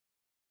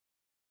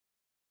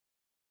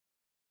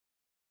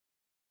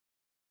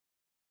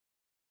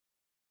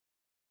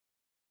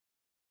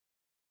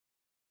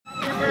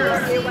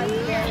You're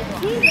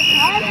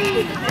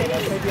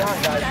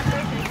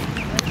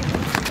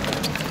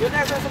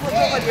not supposed to go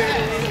over there.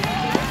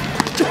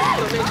 So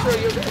make sure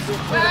you do tu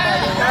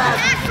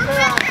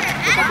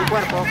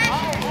cuerpo.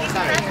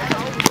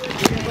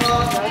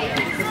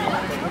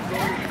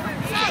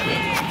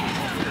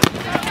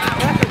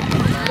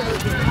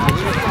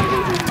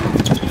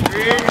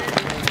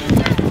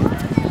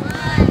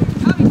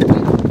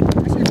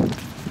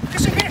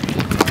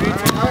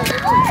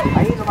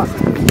 Ahí nomás.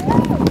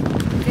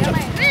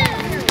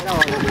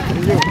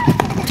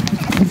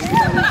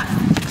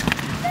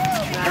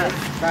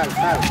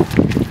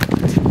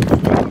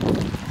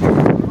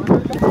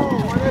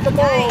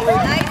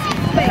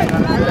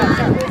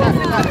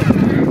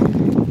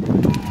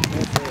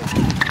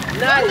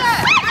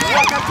 Dale.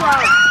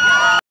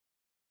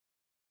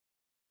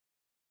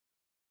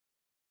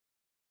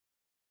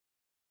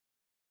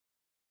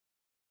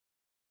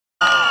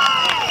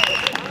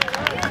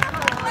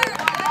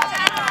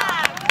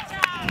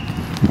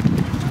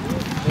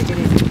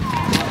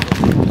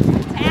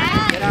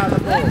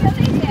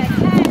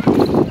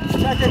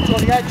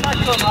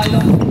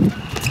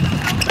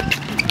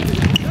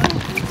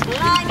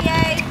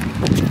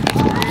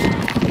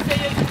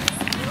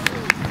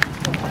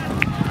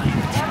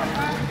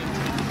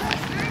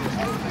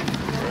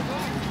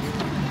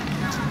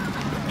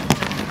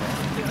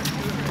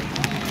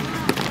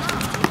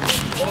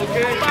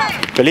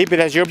 Felipe,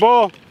 that's your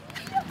ball.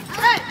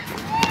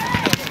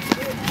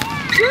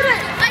 Shoot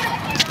it!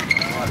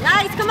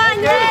 Nice, come on,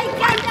 Jay,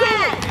 get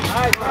that!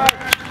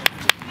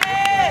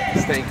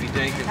 Stanky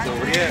Jenkins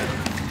over here.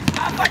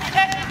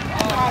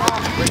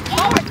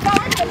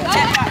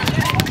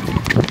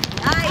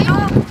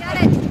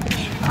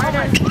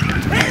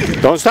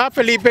 Don't stop,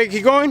 Felipe.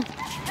 Keep going.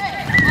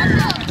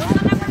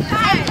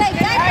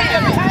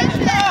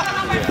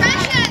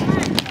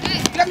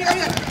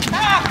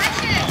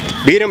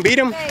 Beat him, beat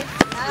him.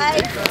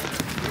 Nice.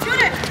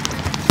 Shoot it!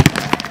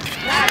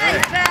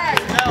 Nice,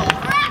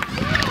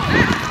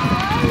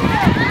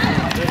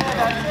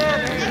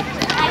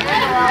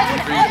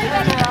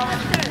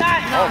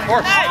 Oh, of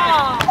course.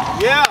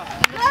 Yeah.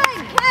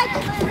 good catch,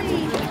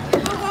 Lily.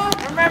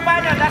 Remember,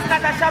 that's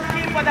not a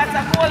shopkeeper, that's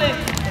a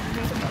goalie.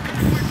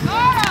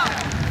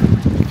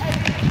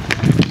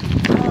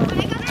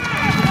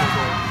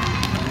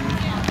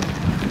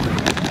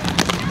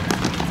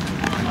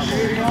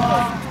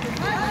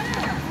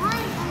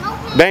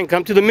 Ben,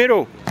 come to the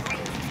middle.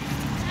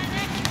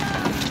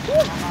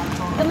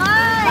 Come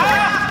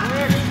on!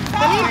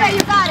 Felipe,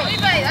 you got it.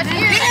 Felipe, that's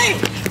you.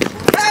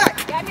 Back!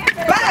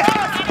 Back!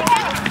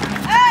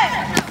 Hey!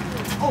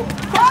 Oh,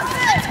 cross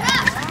it!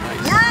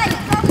 Nice!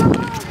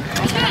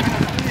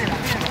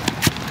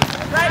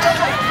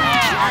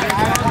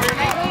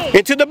 Go.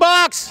 Into the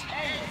box.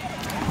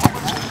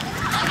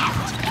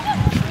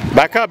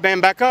 Back up,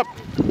 Ben, back up.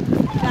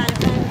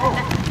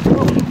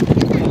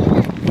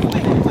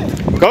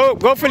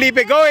 Go,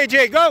 Felipe. Go,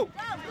 AJ. Go.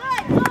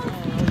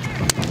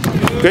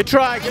 Good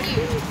try.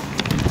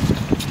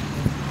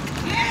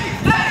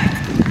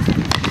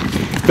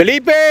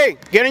 Felipe,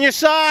 get on your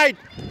side.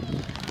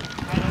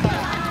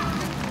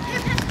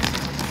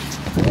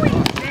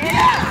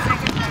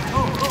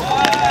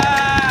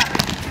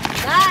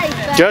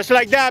 Nice. Just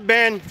like that,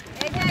 Ben.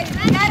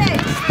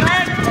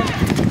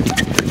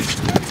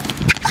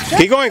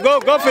 Keep going.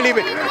 Go,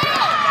 Felipe.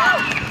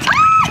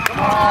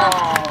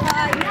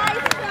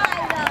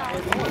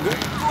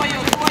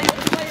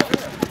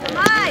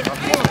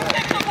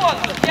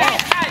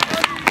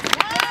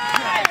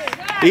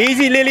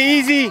 Easy, Lily,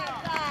 easy.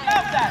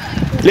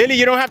 Lily,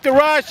 you don't have to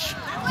rush.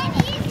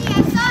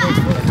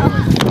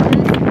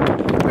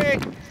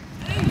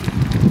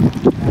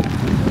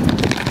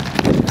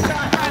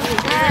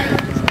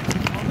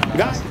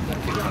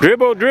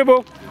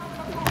 Dribble.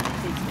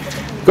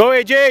 Go,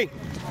 AJ.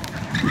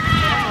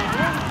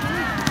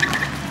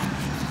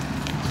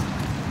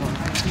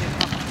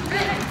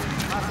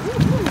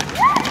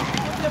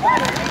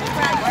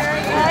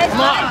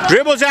 Come on.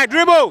 Dribble, Zach,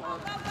 dribble.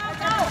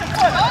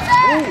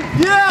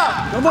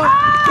 Yeah. Come on.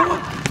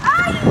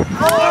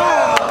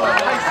 Oh.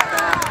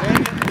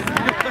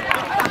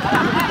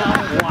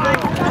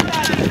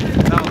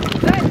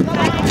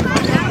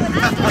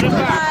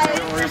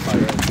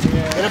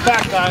 Get it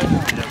back, guys.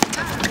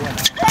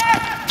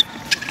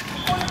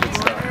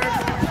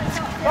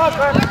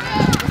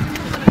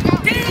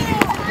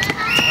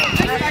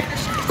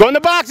 Go in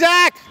the box,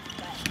 Zach.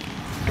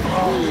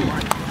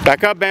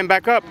 Back up, Ben,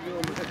 back up.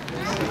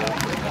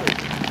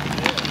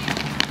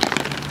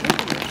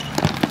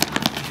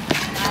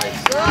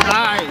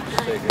 Nice.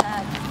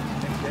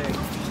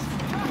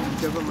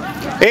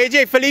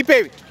 AJ,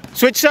 Felipe,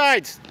 switch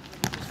sides.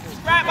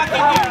 Right back in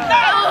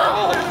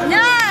here.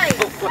 Nice!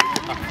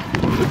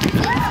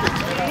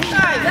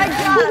 Good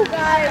job,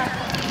 guys.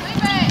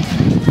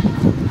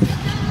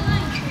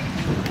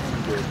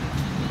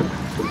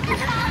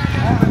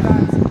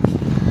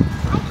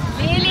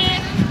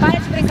 Lili, para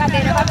de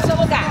brincadeira, vai pro seu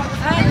lugar.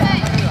 Anda.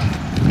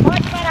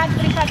 Pode parar de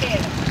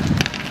brincadeira.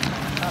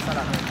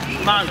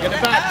 Come on, get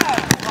it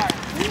back.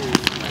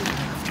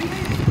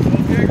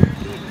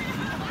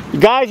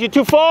 Guys, you're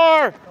too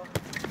far.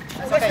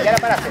 Okay, ya la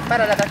paraste.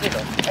 Párala,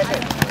 tranquilo.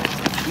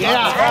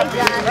 Yeah.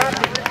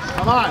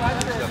 Come on.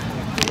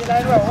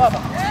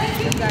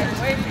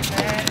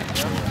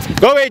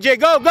 Go, AJ,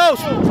 go, go.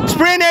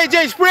 Sprint,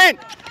 AJ, sprint.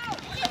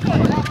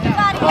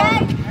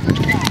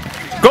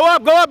 Go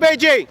up,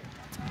 AJ.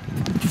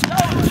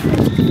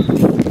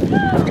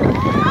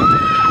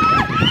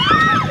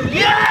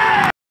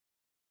 Yeah!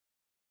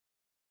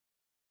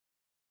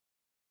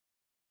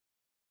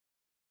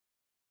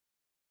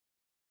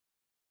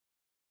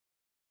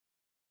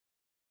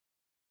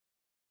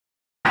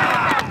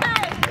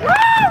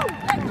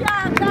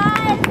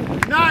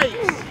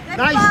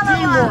 Nice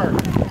teamwork.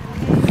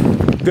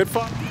 Good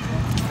fun.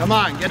 Come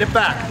on, get it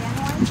back.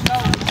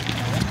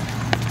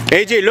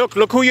 AJ,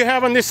 look who you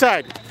have on this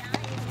side.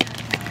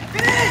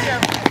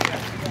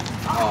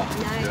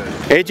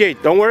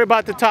 AJ, don't worry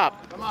about the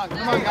top. Come on,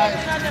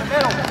 guys.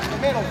 The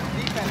middle.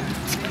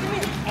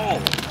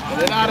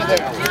 Get it out of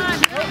there.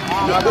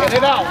 Now get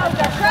it out.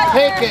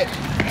 Take it.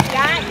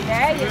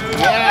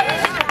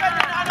 Yes.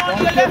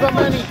 Don't give them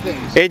anything.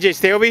 AJ,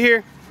 stay over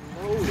here.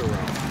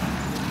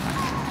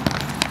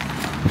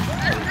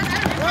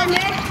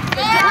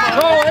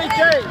 Go,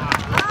 AJ.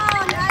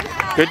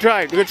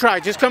 Good try.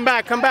 Just come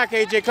back,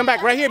 AJ. Come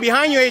back right here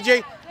behind you,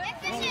 AJ.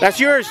 That's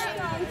yours.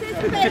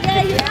 You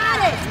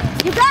got it.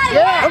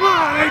 Yeah. Come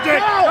on, AJ.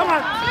 Come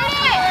on.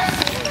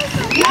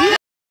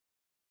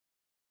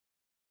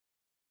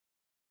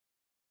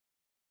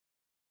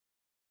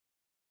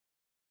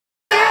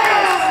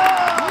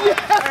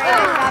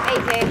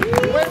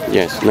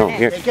 Yes, no,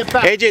 here.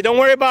 AJ, don't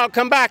worry about it.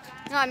 Come back.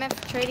 No, I meant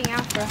trading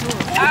out for who?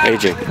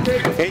 AJ.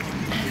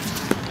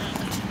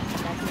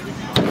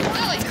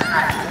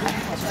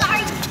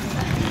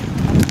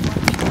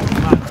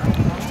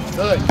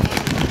 Good.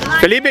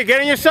 Felipe,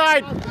 get on your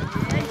side.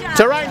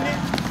 It's all right, Nick.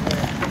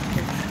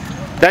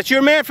 That's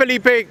your man,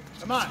 Felipe.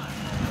 Come on.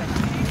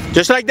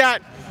 Just like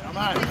that. Come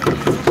on.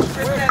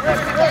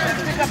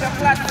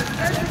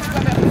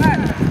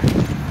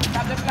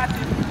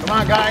 Come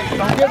on, guys.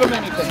 Don't give them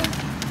anything.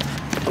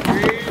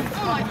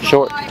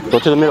 Short. Go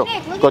to the middle.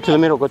 Go to the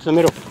middle. Go to the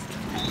middle.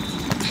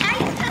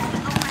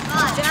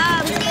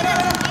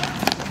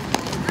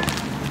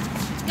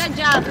 Good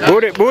job.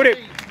 Boot it.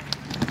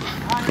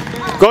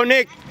 Go,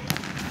 Nick.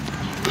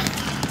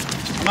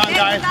 Come on,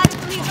 guys.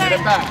 Get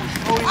it back.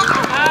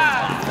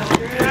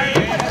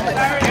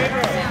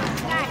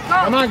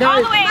 Come on,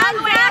 guys. All the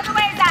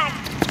way, Zach.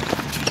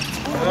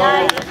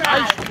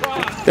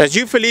 That's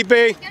you, Felipe.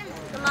 Come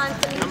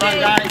on,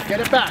 guys. Get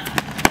it back.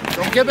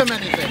 Don't give him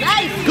anything.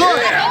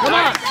 Good. Come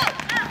on.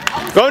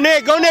 Go,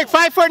 Nick.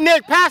 Fight for it,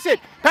 Nick. Pass it.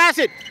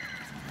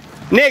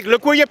 Nick,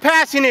 look where you're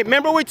passing it.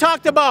 Remember we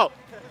talked about.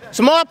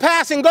 Small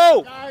pass and go.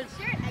 You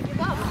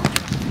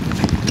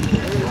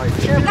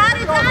got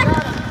it, Zach.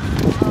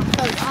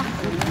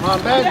 Come on,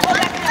 Ben.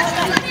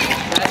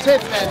 That's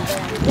it, Ben.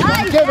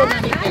 Don't give him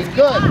anything.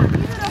 Good.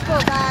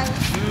 Beautiful, guys.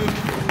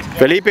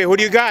 Felipe, who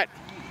do you got?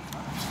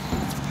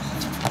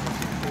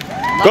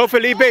 Go,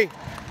 Felipe.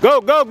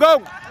 Go.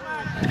 Come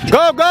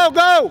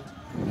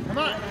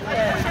on.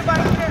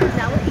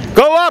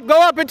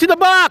 Go up into the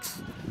box.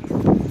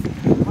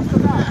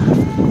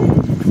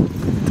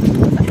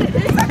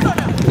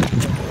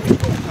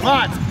 Come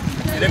on.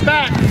 Get it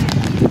back.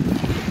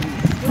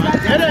 Come on,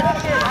 get it.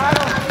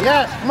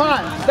 Yes, come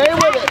on. Stay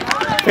with it.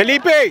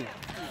 Felipe.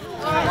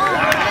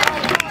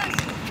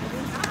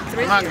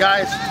 Come on,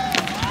 guys.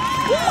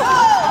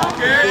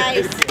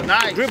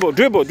 Nice. Dribble.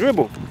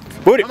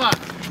 Boot it. Come on.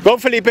 Go,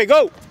 Felipe,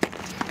 go.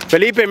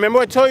 Felipe, remember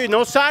what I told you,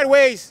 no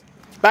sideways.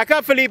 Back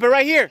up, Felipe,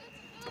 right here.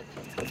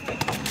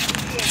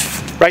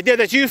 Right there,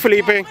 that's you,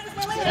 Felipe. Get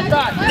it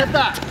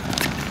back.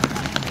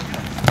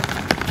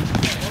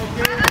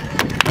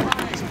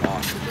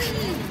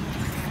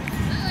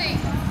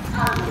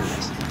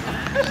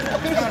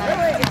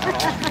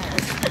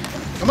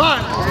 Come on.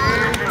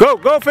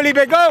 Go,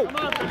 Felipe, go.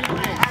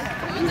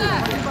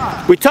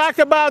 We talked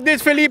about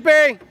this,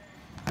 Felipe.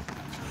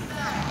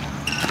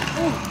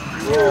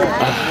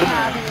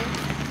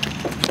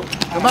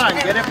 Come on,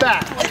 get it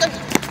back.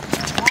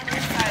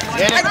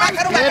 Get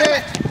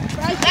it.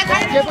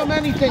 Don't give him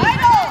anything. Take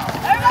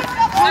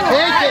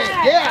it,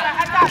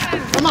 yeah.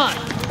 Come on.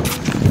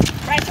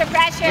 Pressure.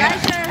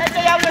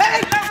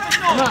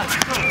 Come on,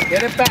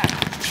 get it back.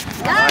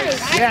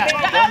 Nice. Yeah,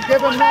 don't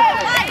give him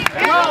nothing.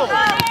 Go.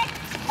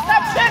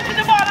 Stop shaking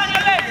the ball on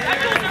your leg. Now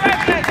use the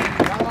right leg.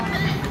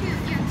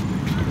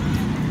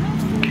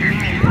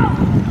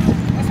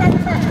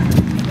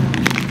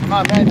 Come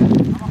on, man.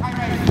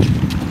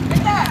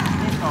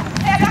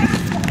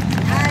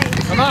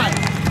 Come on.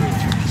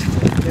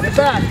 Get it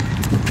back.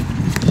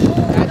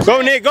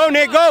 Go, Nick,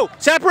 go.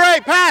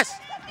 Separate, pass.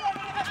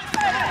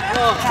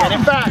 Get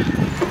it back.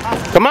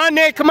 Come on,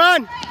 Nick, come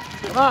on.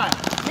 Come on.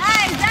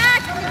 Nice,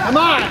 Zach. Come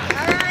on. All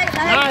right.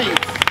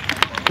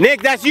 Nice.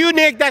 Nick, that's you,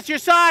 Nick. That's your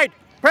side.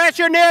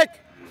 Pressure, Nick.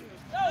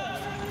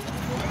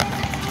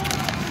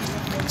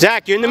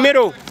 Zach, you're in the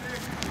middle.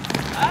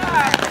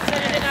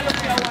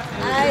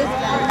 Nice.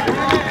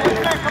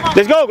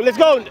 Let's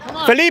go.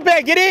 Felipe,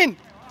 get in.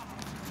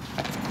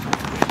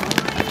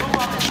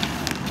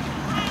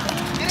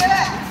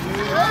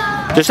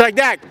 Just like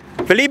that.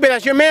 Felipe,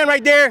 that's your man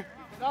right there.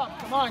 Stop.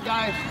 Come on,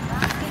 guys.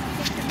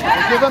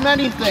 Don't give him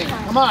anything.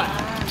 Come on.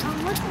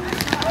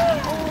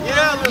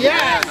 Yeah, Lily.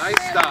 Yes. Yeah,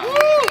 nice stop.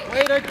 Woo.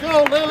 Way to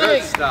go, Lily.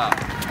 Good stop.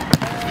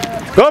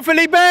 Go,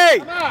 Felipe.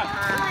 Come on.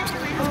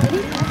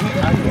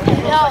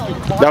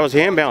 That was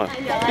hand balance.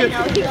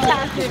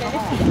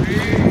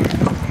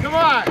 Come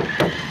on.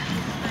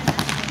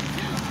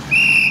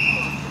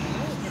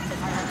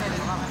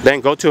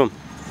 Then go to him.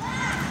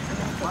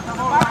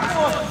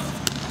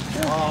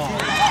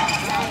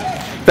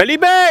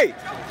 Felipe! Come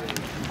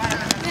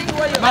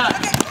on.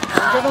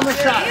 Give him a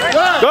shot.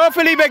 Good. Go,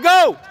 Felipe,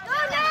 go!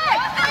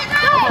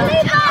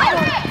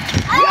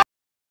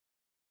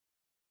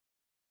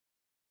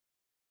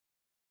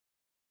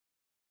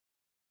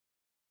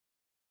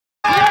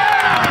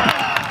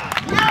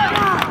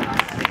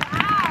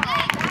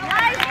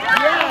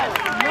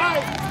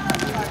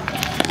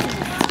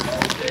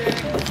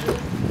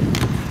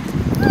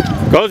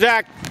 Go,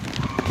 Zach.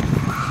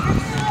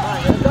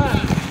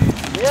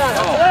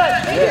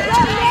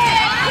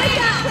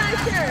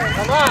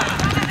 Come on.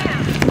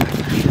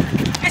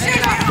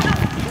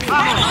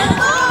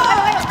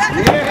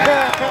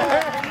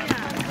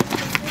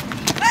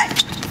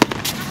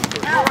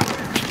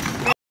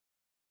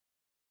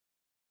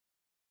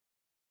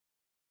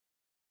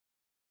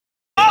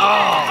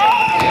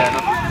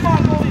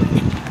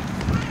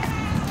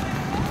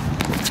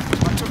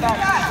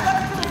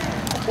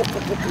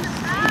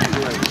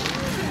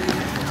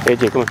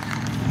 AJ, come on.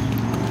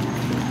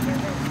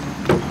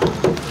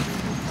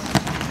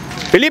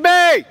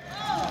 Felipe!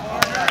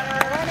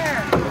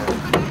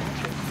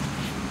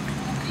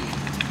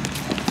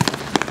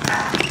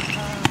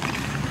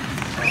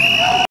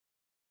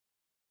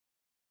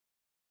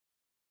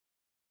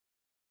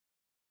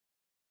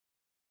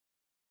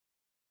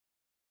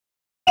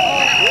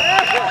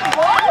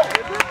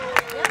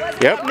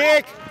 Yep,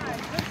 Nick.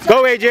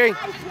 Go, AJ.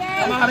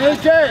 Come on,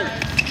 AJ.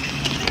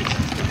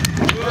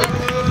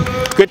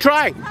 Good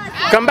try.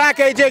 Come back,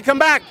 AJ. Come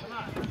back.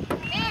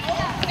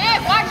 Hey,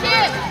 watch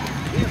it.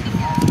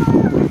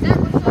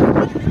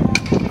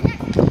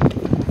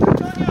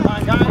 Come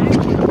on, guys.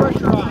 Put the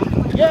pressure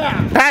on.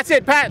 Yeah. Pass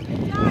it, Pat.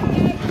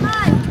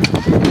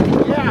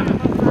 Yeah.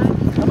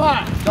 Come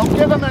on. Don't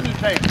give him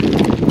anything.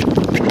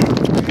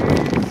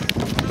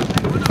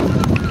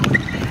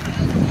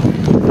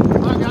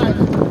 Come on, guys.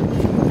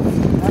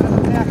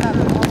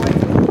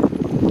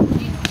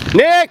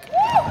 Nick.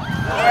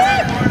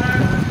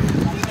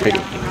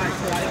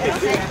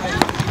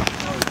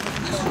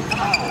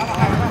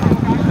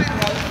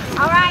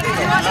 All right.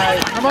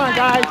 Nice. Come on,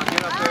 guys.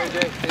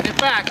 Get it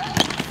back.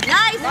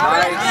 Nice. Good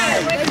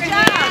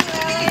job.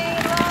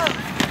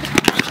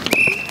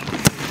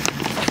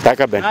 Back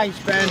up, Ben. Nice,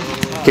 Ben.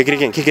 Kick it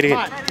again. Kick it Come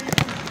again.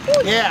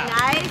 on. Yeah.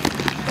 Nice.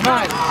 Come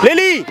on.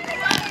 Lily.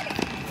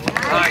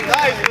 Nice.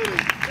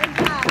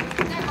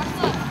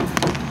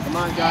 Come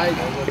on, guys.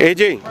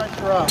 AJ.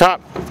 Pressure up.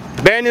 Top.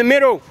 Ben in the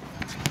middle.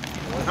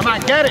 Come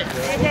on, get it.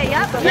 AJ,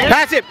 yep.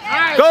 Pass it.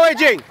 Go,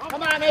 AJ.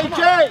 Come on,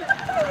 AJ.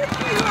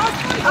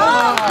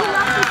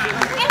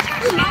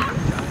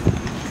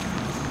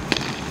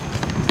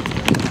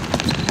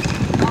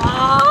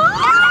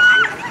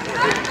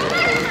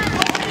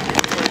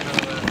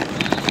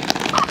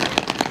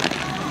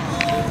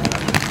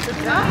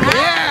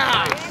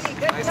 Yeah.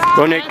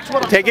 Go, Nick.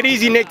 Take it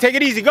easy, Nick. Take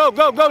it easy. Go,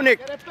 go, go, Nick.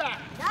 Get it back.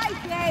 Nice,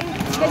 Jay.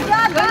 Good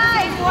job,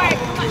 guys.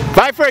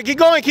 Fight for it. Keep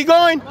going. Keep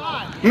going.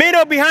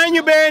 Middle behind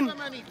you, Ben. Give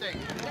him anything.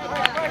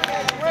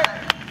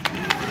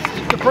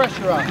 Keep the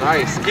pressure on.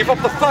 Nice. Keep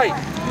up the fight.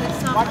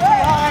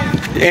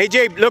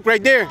 AJ, look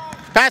right there.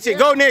 Pass it.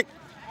 Go, Nick.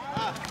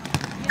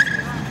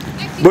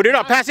 Put it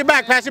up. Pass it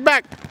back. Pass it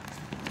back.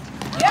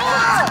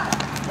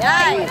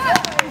 Nice.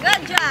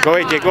 Good job. Go,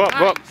 AJ. Go up.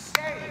 Go up.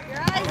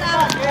 Your eyes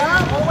out.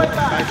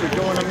 Guys are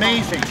doing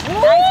amazing. Nice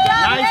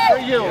job, Nice for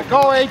you.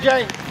 Go,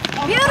 AJ.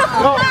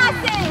 Beautiful Go.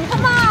 passing.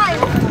 Come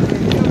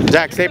on.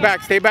 Zach, stay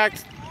back. Stay back.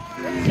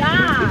 Good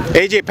job.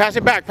 AJ, pass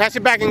it back. Pass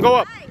it back and go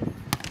up.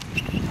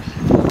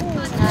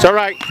 It's all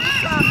right.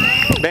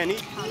 Benny.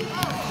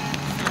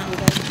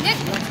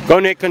 Go,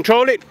 Nick.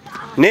 Control it.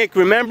 Nick,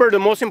 remember the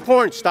most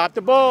important. Stop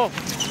the ball.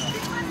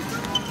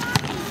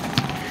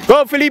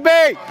 Go, Felipe.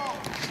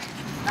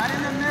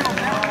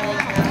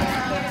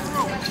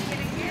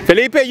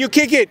 Felipe, you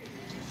kick it.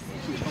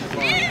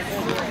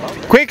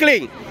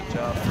 Quickly.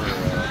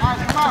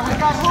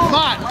 Come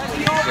on.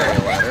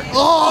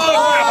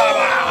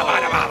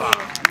 Oh.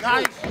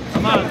 Nice.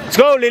 Come on. Let's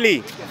go,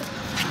 Lily.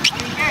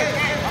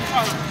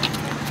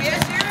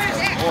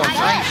 Oh,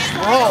 nice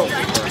throw.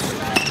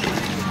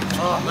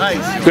 Oh,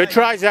 nice. Good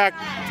try, Zach.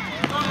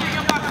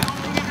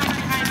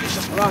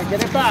 Come on,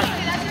 get it back.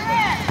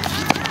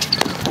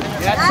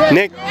 That's it.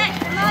 Nick.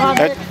 Come on,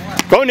 Nick.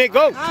 Go, Nick.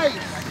 Go. Nice.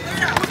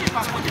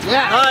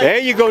 Yeah. There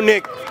you go,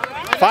 Nick.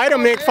 Fight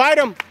him, Nick. Fight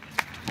him.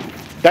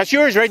 That's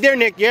yours right there,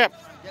 Nick. Yeah.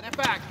 Get it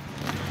back.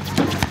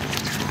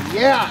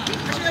 Yeah.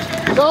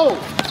 Go.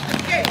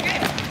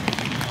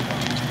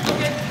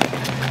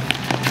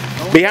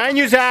 Behind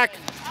you, Zach.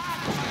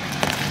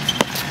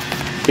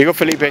 Here you go,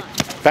 Felipe.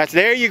 That's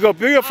there you go.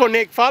 Beautiful,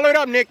 Nick. Follow it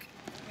up, Nick.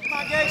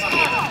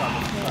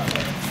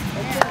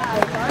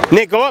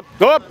 Nick, go up.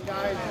 Go up.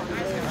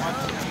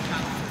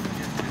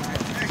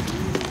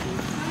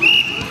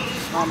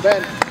 Come on,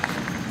 Ben.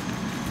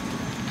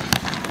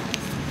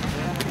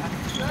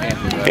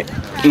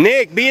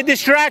 Nick, be a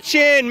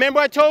distraction. Remember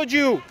I told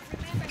you.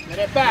 Get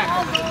it back.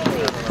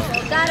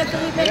 Got it,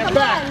 Felipe. Get it Come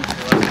back. on.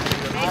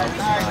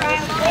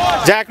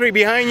 Zachary,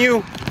 behind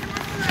you.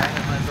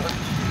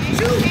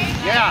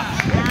 Yeah.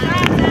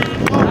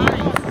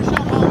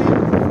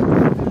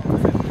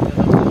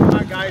 Come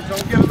on, guys.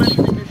 Don't give them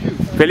anything to shoot.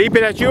 Felipe,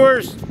 that's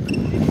yours.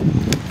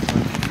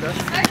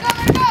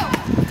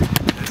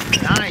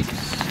 Nice.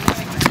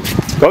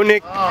 Go,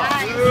 Nick.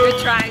 Good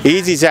try.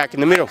 Easy, Zach, in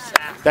the middle.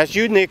 That's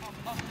you, Nick.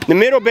 The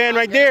middle band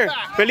right there.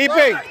 Felipe. Felipe,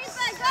 go.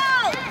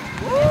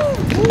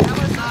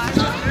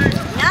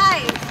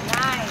 Nice.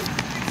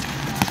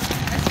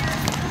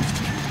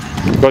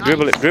 Go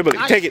dribble it, dribble it.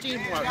 Nice Take it.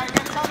 teamwork.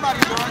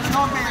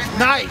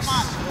 Nice.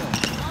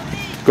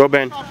 Go,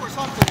 Ben. Nice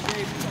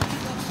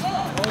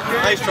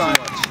try.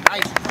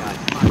 Nice try.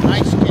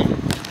 Nice kick.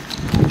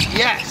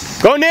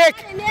 Yes. Go, Nick.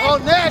 Oh,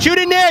 Nick. Shoot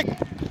it, Nick.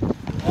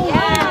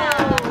 Yeah.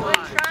 Good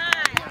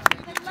try.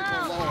 Keep it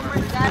low.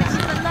 Gotta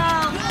keep it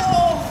low.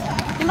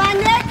 Come on,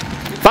 Nick.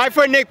 5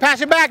 foot, Nick.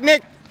 Pass it back,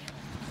 Nick.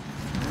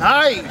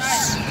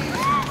 Nice.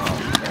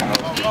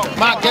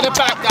 Come on, get it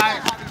back,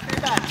 guys.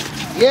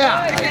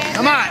 Yeah.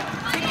 Come on.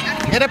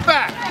 Get it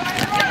back.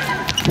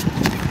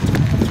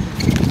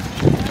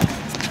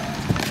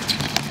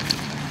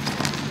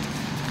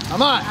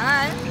 Come on. All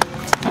right.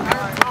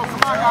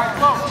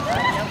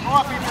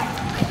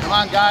 Come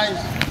on, guys.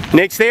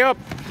 Nick, stay up.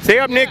 Stay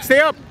up, Nick. Stay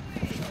up.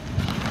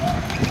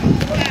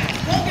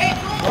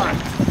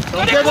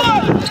 Don't give him.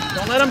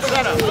 Don't let him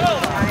set up. All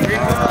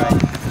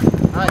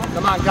right,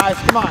 come on, guys.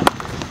 Come on.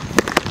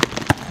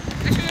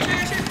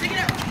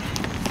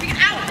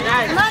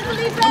 Come on,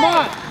 Felipe. Come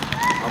on.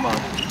 Come on.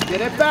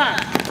 Get it back.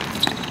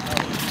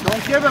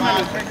 Don't give him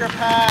any. Quicker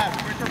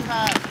pass. Quicker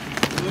pass.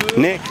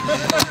 Nick.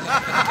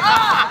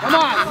 Come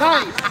on.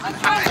 Nice.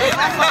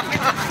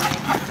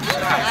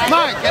 Come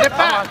on. Get it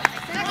back.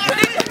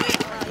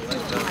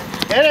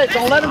 Get it.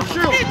 Don't let him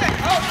shoot.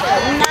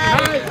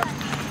 Nice.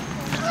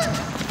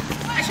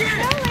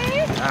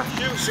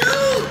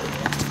 Shoot!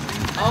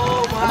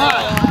 Oh my Come on.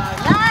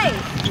 Nice.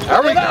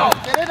 There we go.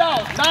 Get it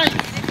out. Nice.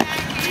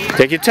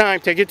 Take your time.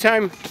 Take your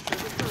time.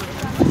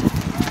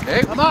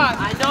 Come on.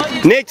 I know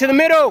you Nick, to the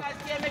middle. guys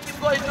can't make him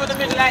go into the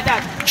middle like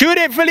that. Shoot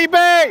it, Felipe.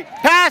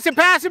 Pass it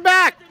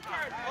back.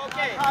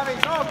 Okay.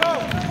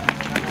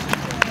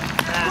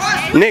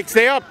 Go. Nick,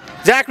 stay up.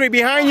 Zachary,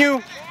 behind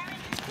you.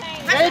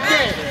 Take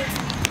it.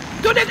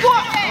 Do the go!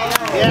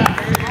 Yeah.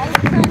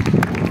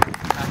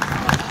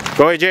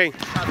 Go ahead, Jay. Go,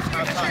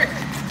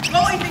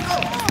 Ethan, go!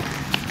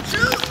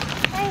 Shoot!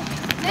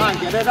 Come on.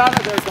 Get it out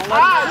of there. Don't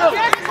let him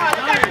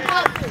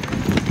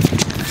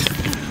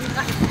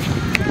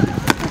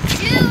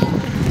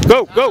shoot.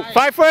 Go, go.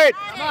 5 foot.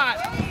 Come on.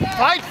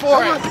 Fight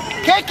for it.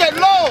 Kick it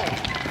low.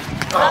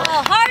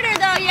 Harder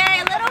though, Yay.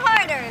 A little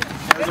harder.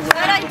 Good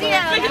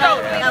idea.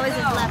 That was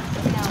his left.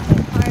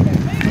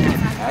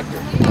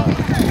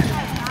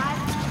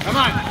 Come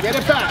on. Get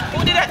it back.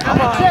 Who did that?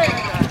 Come on.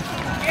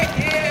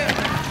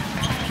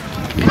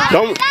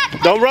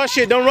 Don't rush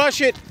it. Don't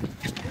rush it.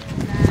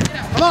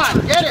 Come on.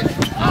 Get it.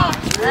 Come on.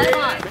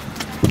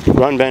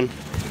 Run, Ben.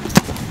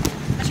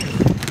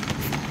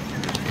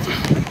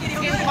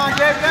 Come on,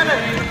 Gabe, get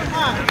it. Come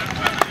on.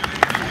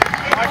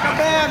 Mark a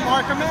man,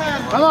 mark a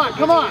man. Come on,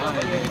 come on.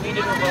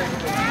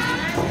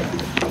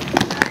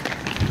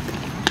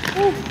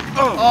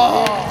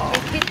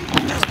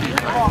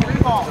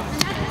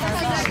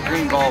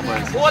 Green ball,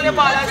 but Hold the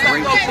ball, let's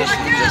great go.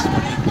 position. He just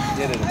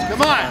did it.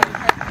 Come on.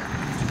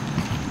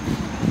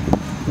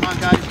 Come on,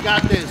 guys, you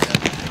got this.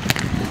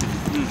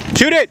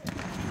 Shoot it.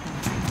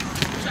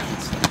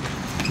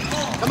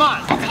 Come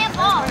on.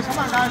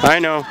 I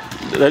know.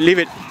 Leave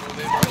it.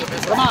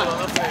 Come on.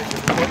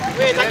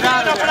 Wait, let's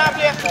get up and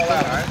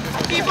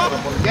play. Keep up.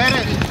 Get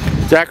it.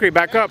 Zachary,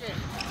 back up.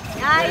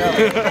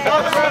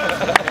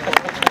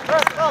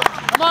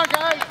 Come on,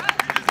 guys.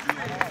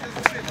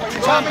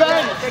 Come on,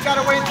 Ben. They got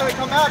to wait until they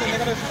come out and they're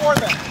going to score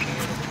them.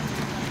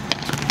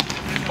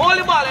 Hold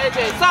the ball,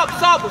 AJ. Sub.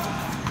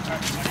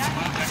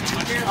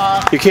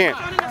 You can't.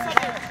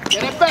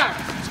 Get it back.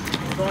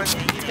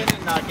 Get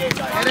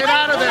it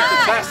out of there.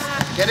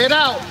 Get it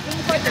out.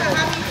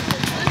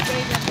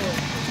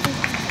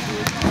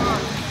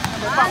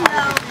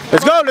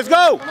 Let's go. Let's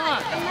go. Come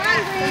on.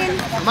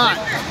 Come on.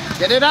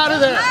 Get it out of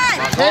there.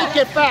 Take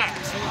it back.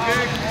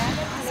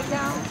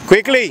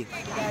 Quickly.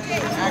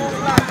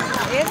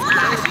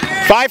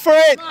 5 for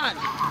it. Come on.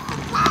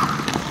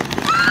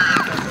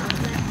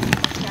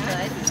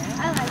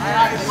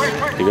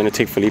 You're going to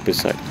take Felipe's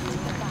side.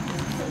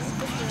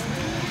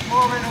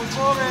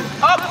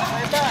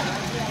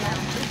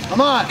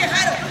 Come on.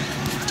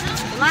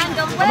 Come on,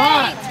 don't wait. Come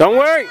on. Don't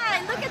worry.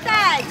 Look at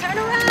that. Turn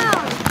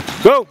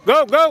around. Go,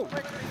 go, go.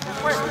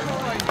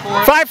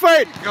 5 for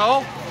it.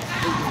 Go.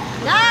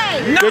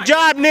 Nice. Good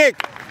job, Nick.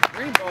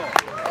 Green ball.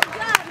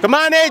 Come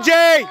on,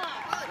 AJ.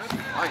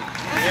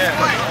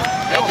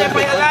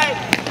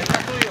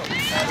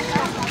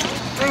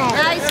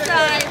 Nice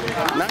try.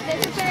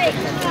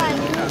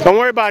 Don't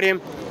worry about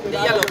him.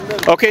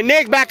 Okay,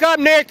 Nick, back up,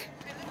 Nick.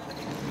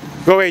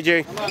 Go,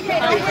 AJ.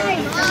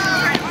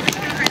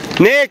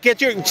 Nick,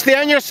 stay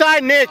on your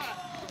side, Nick.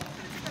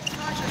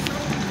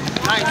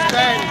 Nice,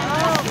 Ben.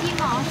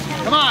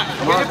 Come on,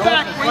 get it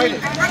back, Queen.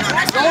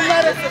 Don't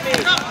let it.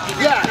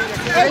 Yeah,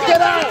 take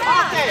it out.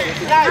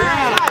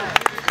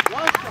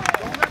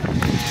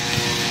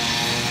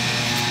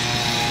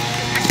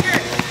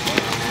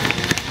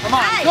 Come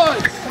on, good.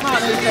 Come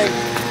on,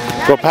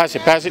 AJ. Go, pass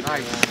it, pass it.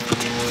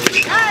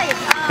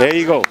 There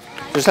you go.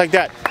 Just like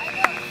that.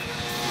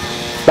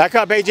 Back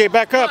up, AJ,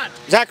 back up.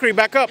 Zachary,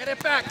 back up. Get it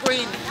back,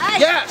 Queen.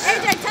 Yes.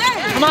 AJ,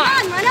 turn. Come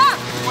on. Run up.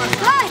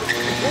 Good.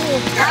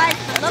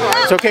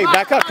 It's okay,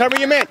 back up, cover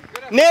your man.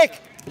 Nick,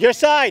 your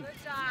side.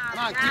 Come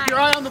on, keep your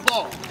eye on the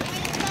ball.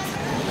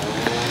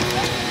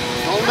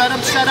 Don't let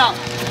him set up.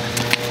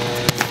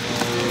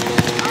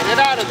 Get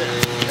out of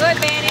there. Good,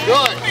 Manny.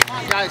 Good. Come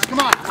on, guys, come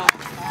on.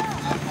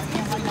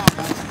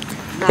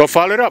 Go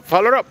follow it up,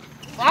 follow it up.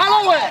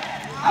 Follow it.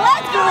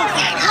 Let's go.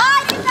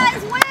 Why do you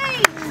guys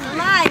wait?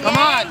 Come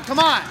on, come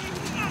on.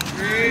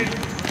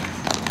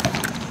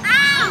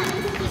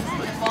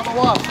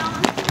 Follow up.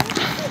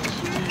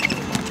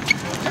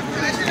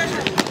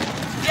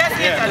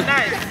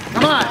 Nice.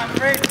 Come on.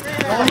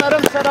 Don't let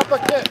him set up a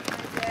kick.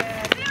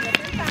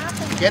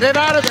 Get it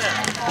out of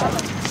there.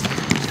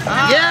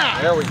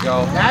 Yeah. There we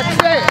go. That's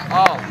it.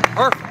 Oh,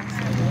 perfect.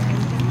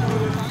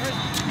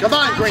 Come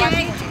on,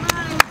 Green.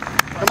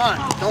 Come on.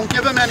 Don't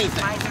give him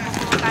anything.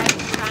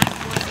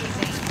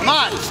 Come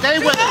on. Stay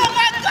with him.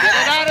 Get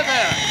it out of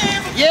there.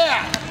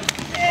 Yeah.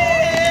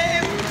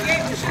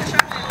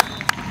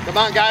 Come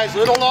on, guys. A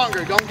little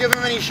longer. Don't give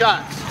him any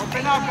shots.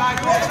 Open up, guys.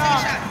 Open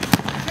up.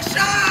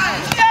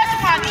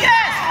 Yes, man.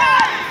 Yes,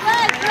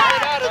 Get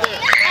it out of there.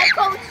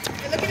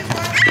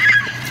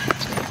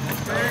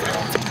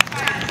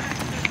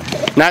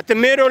 Not the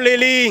middle,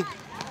 Lily.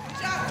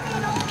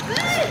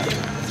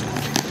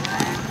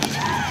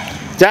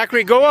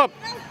 Zachary, go up.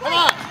 Come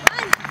on.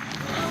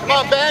 Come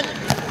on, Ben.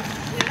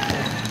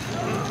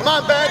 Come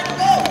on, Ben.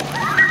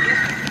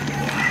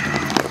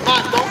 Come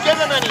on, don't give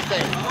him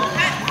anything.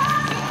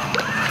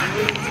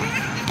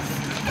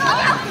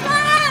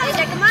 AJ,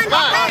 come on. Come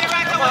on.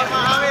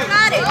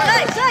 Got it.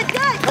 Good, good,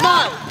 good. Come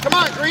on. Come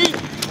on, Green.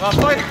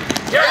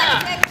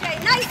 Yeah. AJ,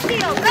 nice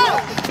steal. Go.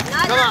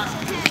 Come on.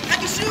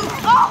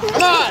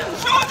 Come on.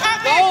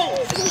 Go.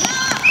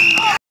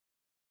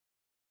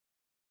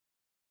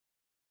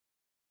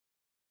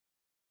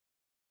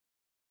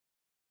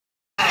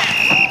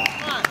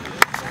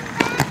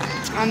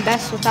 I'm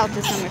best without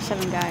this number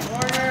 7 guy.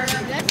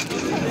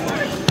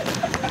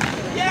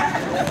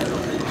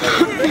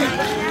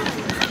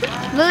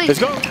 Lily. Let's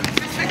go.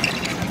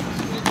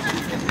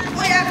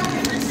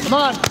 Come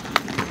on.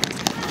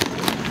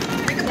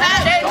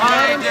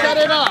 Let him set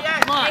it up.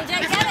 Come on. AJ,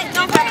 get it.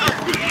 Don't worry.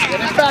 Get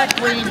it back,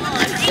 Green.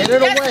 Get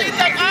it away.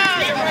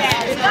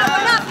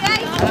 Run up,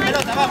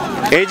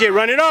 guys. AJ,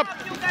 run it up.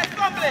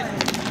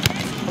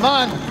 Come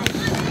on.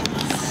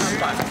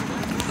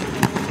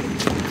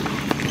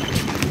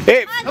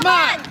 Hey, Come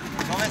on.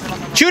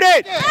 shoot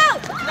it.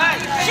 Shoot.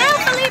 Shoot,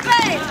 Felipe.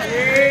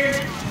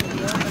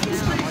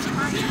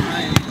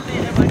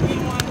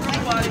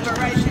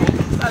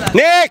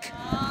 Nick.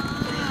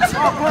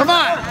 Come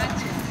on.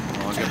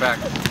 Oh, get back.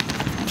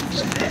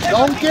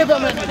 Don't give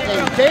him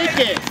anything. Take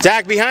it.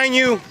 Zach, behind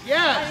you.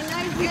 Yes.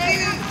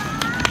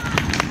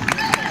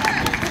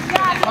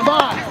 Come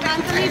on.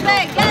 Felipe,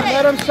 get it.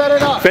 Let him set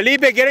it up.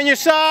 Felipe, get on your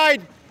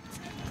side.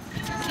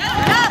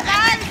 Run up,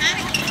 guys.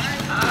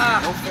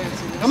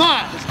 Come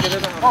on.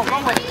 Come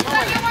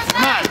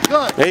on.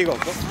 Good. There you go.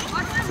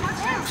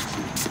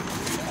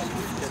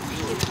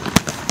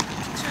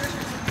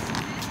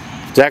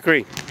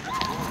 Zachary.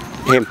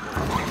 Him. Come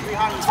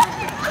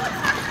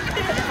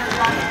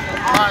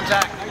on,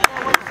 Zach.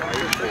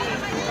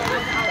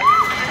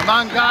 Come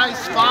on, guys.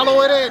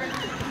 Follow it in.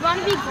 You want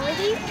to be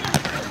gritty?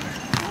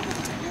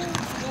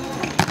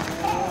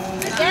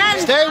 Again.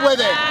 Stay with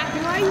it. Why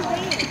are you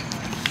waiting?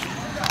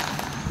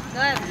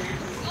 Good.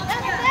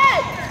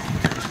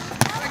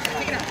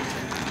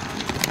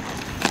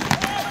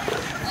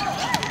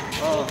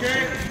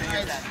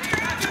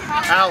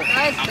 Out.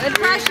 Good, good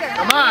pressure.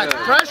 Come on.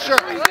 Pressure.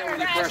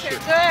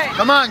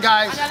 Come on,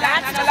 guys.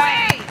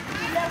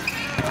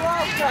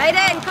 Right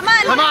in. Come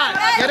on. Come on.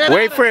 Get it.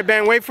 Wait for it,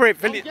 Ben. Wait for it.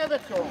 Don't give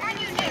it to him.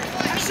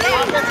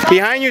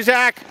 Behind you,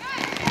 Zach.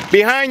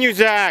 Behind you,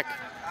 Zach.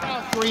 Come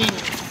on, Green.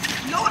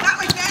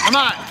 Come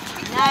on.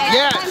 Nice.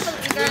 Yes.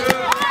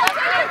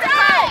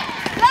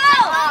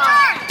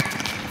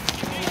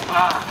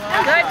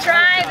 Good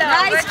try, though.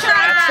 Nice Good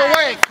try. That's the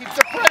way. Keep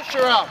the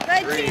pressure up.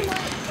 Good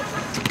teamwork.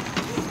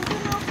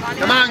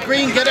 Come on,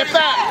 Green. Get it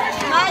back.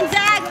 Come on,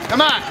 Zach.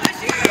 Come on.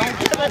 Don't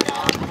give it.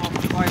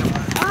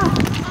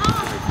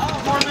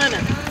 One more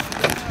minute.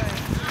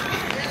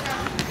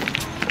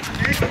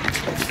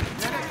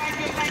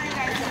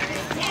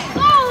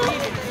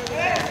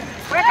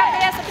 Work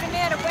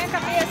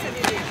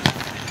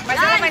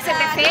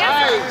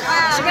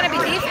Nice.